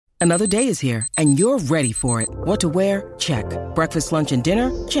Another day is here, and you're ready for it. What to wear? Check. Breakfast, lunch, and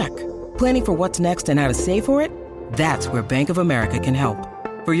dinner? Check. Planning for what's next and how to save for it? That's where Bank of America can help.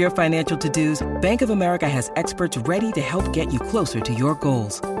 For your financial to-dos, Bank of America has experts ready to help get you closer to your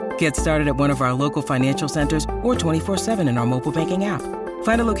goals. Get started at one of our local financial centers or 24/7 in our mobile banking app.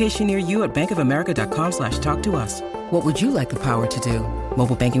 Find a location near you at bankofamerica.com/talktous. What would you like the power to do?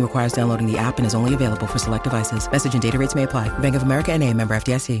 Mobile banking requires downloading the app and is only available for select devices. Message and data rates may apply. Bank of America N.A., member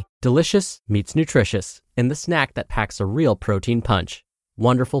FDIC. Delicious meets nutritious in the snack that packs a real protein punch.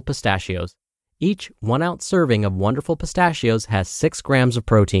 Wonderful Pistachios. Each 1 ounce serving of Wonderful Pistachios has 6 grams of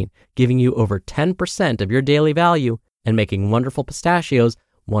protein, giving you over 10% of your daily value and making Wonderful Pistachios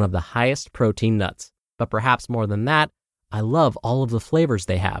one of the highest protein nuts. But perhaps more than that, I love all of the flavors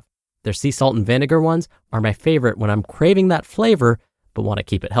they have. Their sea salt and vinegar ones are my favorite when I'm craving that flavor but want to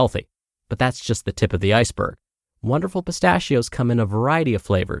keep it healthy. But that's just the tip of the iceberg. Wonderful Pistachios come in a variety of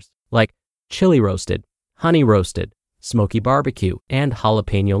flavors, like chili roasted, honey roasted, smoky barbecue, and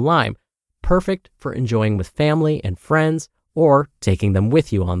jalapeno lime, perfect for enjoying with family and friends or taking them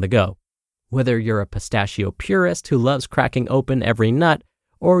with you on the go. Whether you're a pistachio purist who loves cracking open every nut,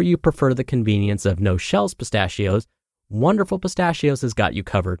 or you prefer the convenience of no-shells pistachios, Wonderful Pistachios has got you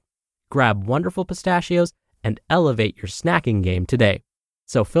covered. Grab Wonderful Pistachios and elevate your snacking game today.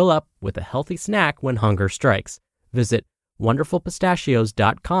 So fill up with a healthy snack when hunger strikes. Visit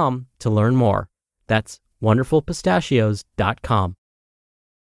wonderfulpistachios.com to learn more. That's wonderfulpistachios.com.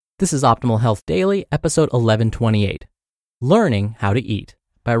 This is Optimal Health Daily, episode 1128. Learning How to Eat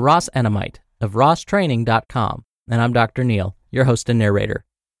by Ross Enamait of rosstraining.com. And I'm Dr. Neil, your host and narrator.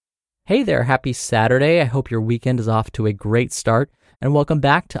 Hey there, happy Saturday. I hope your weekend is off to a great start. And welcome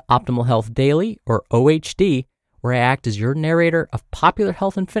back to Optimal Health Daily, or OHD, where I act as your narrator of popular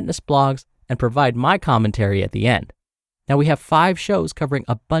health and fitness blogs and provide my commentary at the end. Now, we have 5 shows covering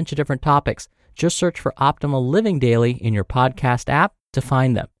a bunch of different topics. Just search for Optimal Living Daily in your podcast app to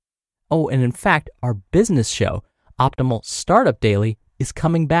find them. Oh, and in fact, our business show, Optimal Startup Daily, is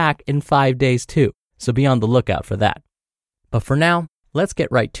coming back in 5 days too, so be on the lookout for that. But for now, let's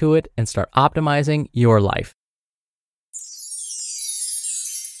get right to it and start optimizing your life.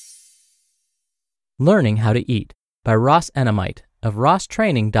 Learning How to Eat by Ross Enamait of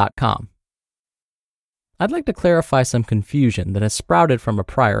rosstraining.com. I'd like to clarify some confusion that has sprouted from a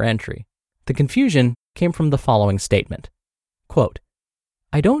prior entry. The confusion came from the following statement. Quote,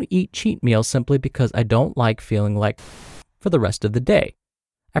 I don't eat cheat meals simply because I don't like feeling like for the rest of the day.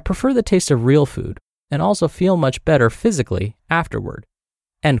 I prefer the taste of real food and also feel much better physically afterward.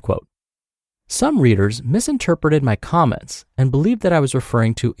 End quote. Some readers misinterpreted my comments and believed that I was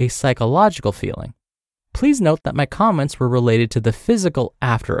referring to a psychological feeling. Please note that my comments were related to the physical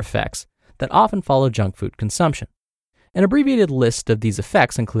after effects that often follow junk food consumption. An abbreviated list of these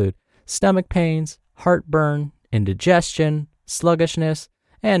effects include stomach pains, heartburn, indigestion, sluggishness,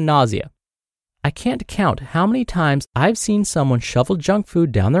 and nausea. I can't count how many times I've seen someone shovel junk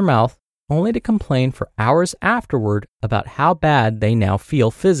food down their mouth only to complain for hours afterward about how bad they now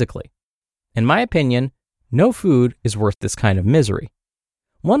feel physically. In my opinion, no food is worth this kind of misery.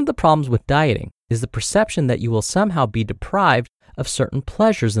 One of the problems with dieting is the perception that you will somehow be deprived of certain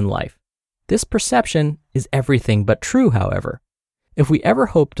pleasures in life. This perception is everything but true, however. If we ever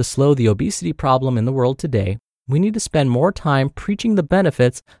hope to slow the obesity problem in the world today, we need to spend more time preaching the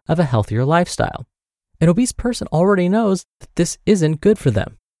benefits of a healthier lifestyle. An obese person already knows that this isn't good for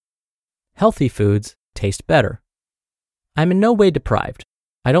them. Healthy foods taste better. I'm in no way deprived.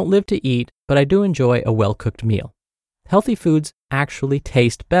 I don't live to eat, but I do enjoy a well-cooked meal. Healthy foods actually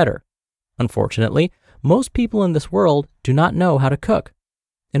taste better. Unfortunately, most people in this world do not know how to cook.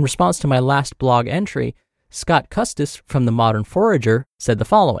 In response to my last blog entry, Scott Custis from The Modern Forager said the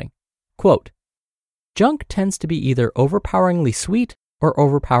following, quote, junk tends to be either overpoweringly sweet or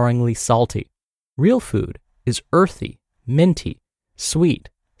overpoweringly salty. Real food is earthy, minty, sweet,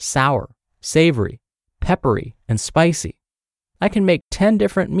 sour, savory, peppery, and spicy. I can make 10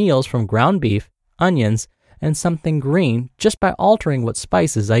 different meals from ground beef, onions, and something green just by altering what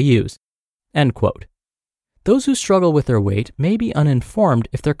spices I use. End quote. Those who struggle with their weight may be uninformed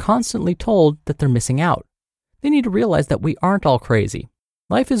if they're constantly told that they're missing out. They need to realize that we aren't all crazy.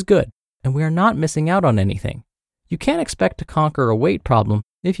 Life is good, and we are not missing out on anything. You can't expect to conquer a weight problem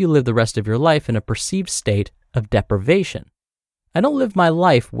if you live the rest of your life in a perceived state of deprivation. I don't live my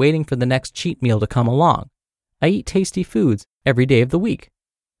life waiting for the next cheat meal to come along. I eat tasty foods every day of the week.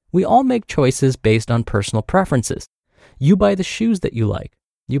 We all make choices based on personal preferences. You buy the shoes that you like.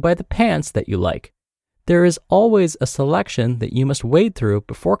 You buy the pants that you like. There is always a selection that you must wade through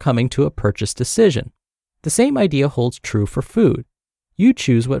before coming to a purchase decision. The same idea holds true for food. you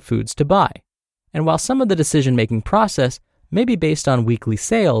choose what foods to buy. And while some of the decision-making process may be based on weekly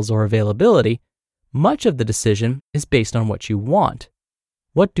sales or availability, much of the decision is based on what you want.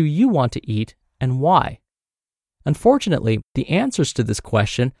 What do you want to eat and why? Unfortunately, the answers to this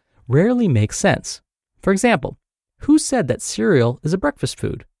question rarely make sense. For example, who said that cereal is a breakfast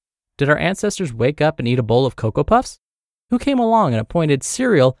food? Did our ancestors wake up and eat a bowl of Cocoa Puffs? Who came along and appointed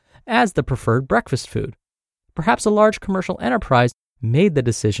cereal as the preferred breakfast food? Perhaps a large commercial enterprise made the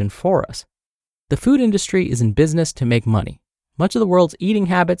decision for us. The food industry is in business to make money. Much of the world's eating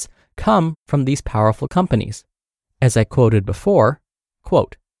habits come from these powerful companies. As I quoted before,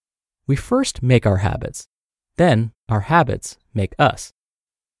 quote, "We first make our habits, then our habits make us."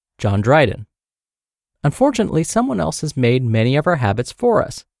 John Dryden. Unfortunately, someone else has made many of our habits for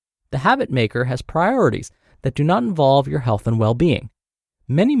us. The habit maker has priorities that do not involve your health and well-being.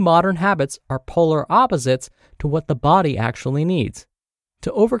 Many modern habits are polar opposites to what the body actually needs.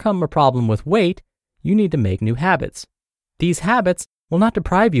 To overcome a problem with weight, you need to make new habits. These habits will not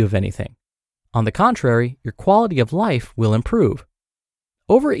deprive you of anything. On the contrary, your quality of life will improve.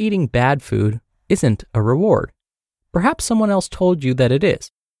 Overeating bad food isn't a reward. Perhaps someone else told you that it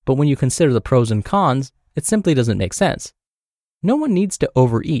is, but when you consider the pros and cons, it simply doesn't make sense. No one needs to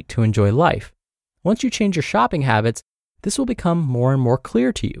overeat to enjoy life. Once you change your shopping habits, this will become more and more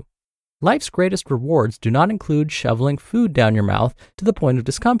clear to you. Life's greatest rewards do not include shoveling food down your mouth to the point of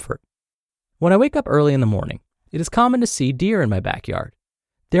discomfort. When I wake up early in the morning, it is common to see deer in my backyard.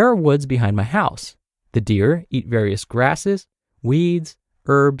 There are woods behind my house. The deer eat various grasses, weeds,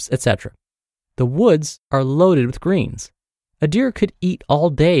 herbs, etc. The woods are loaded with greens. A deer could eat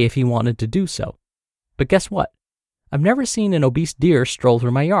all day if he wanted to do so. But guess what? I've never seen an obese deer stroll through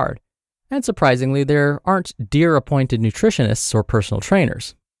my yard. And surprisingly, there aren't deer-appointed nutritionists or personal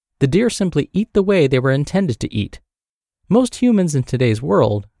trainers. The deer simply eat the way they were intended to eat. Most humans in today's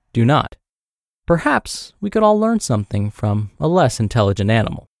world do not. Perhaps we could all learn something from a less intelligent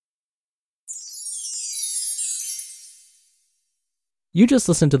animal. You just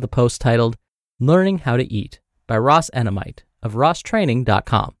listened to the post titled Learning How to Eat by Ross Enamait of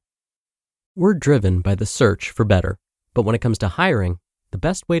rosstraining.com. We're driven by the search for better, but when it comes to hiring, the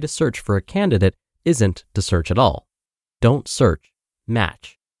best way to search for a candidate isn't to search at all. Don't search,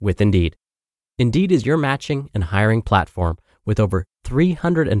 match with Indeed. Indeed is your matching and hiring platform with over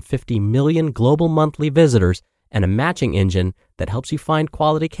 350 million global monthly visitors and a matching engine that helps you find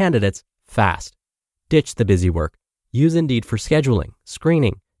quality candidates fast. Ditch the busy work. Use Indeed for scheduling,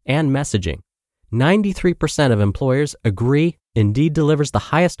 screening, and messaging. 93% of employers agree Indeed delivers the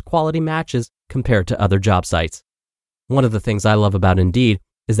highest quality matches compared to other job sites. One of the things I love about Indeed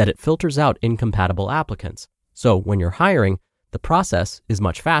is that it filters out incompatible applicants. So when you're hiring, the process is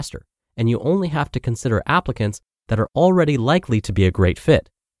much faster, and you only have to consider applicants that are already likely to be a great fit.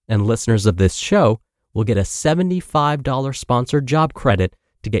 And listeners of this show will get a $75 sponsored job credit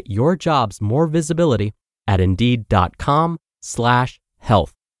to get your jobs more visibility at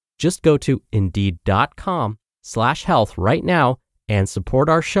Indeed.com/health. Just go to Indeed.com/health right now and support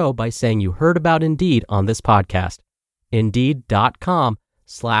our show by saying you heard about Indeed on this podcast.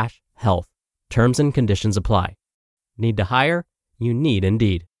 Indeed.com/health. Terms and conditions apply. Need to hire? You need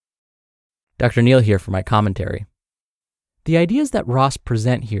Indeed. Dr. Neal here for my commentary. The ideas that Ross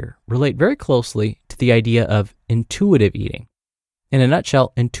present here relate very closely to the idea of intuitive eating. In a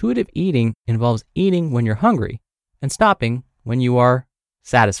nutshell, intuitive eating involves eating when you're hungry and stopping when you are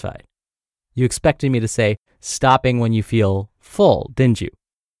satisfied. You expected me to say stopping when you feel full, didn't you?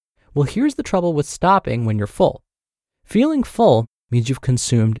 Well, here's the trouble with stopping when you're full. Feeling full means you've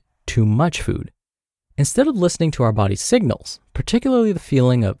consumed too much food. Instead of listening to our body's signals, particularly the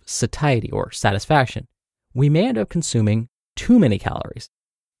feeling of satiety or satisfaction, we may end up consuming too many calories.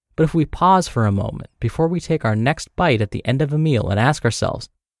 But if we pause for a moment before we take our next bite at the end of a meal and ask ourselves,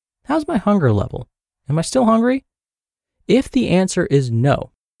 how's my hunger level? Am I still hungry? If the answer is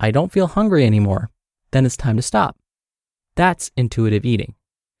no, I don't feel hungry anymore, then it's time to stop. That's intuitive eating.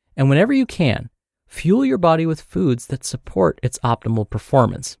 And whenever you can, fuel your body with foods that support its optimal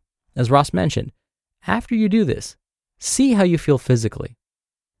performance. As Ross mentioned, after you do this, see how you feel physically.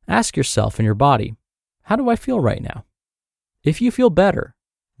 Ask yourself and your body, how do I feel right now? If you feel better,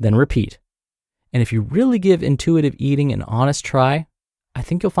 then repeat. And if you really give intuitive eating an honest try, I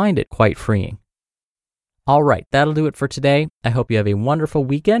think you'll find it quite freeing. All right, that'll do it for today. I hope you have a wonderful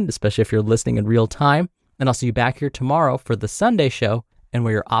weekend, especially if you're listening in real time. And I'll see you back here tomorrow for the Sunday show and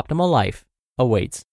where your optimal life awaits.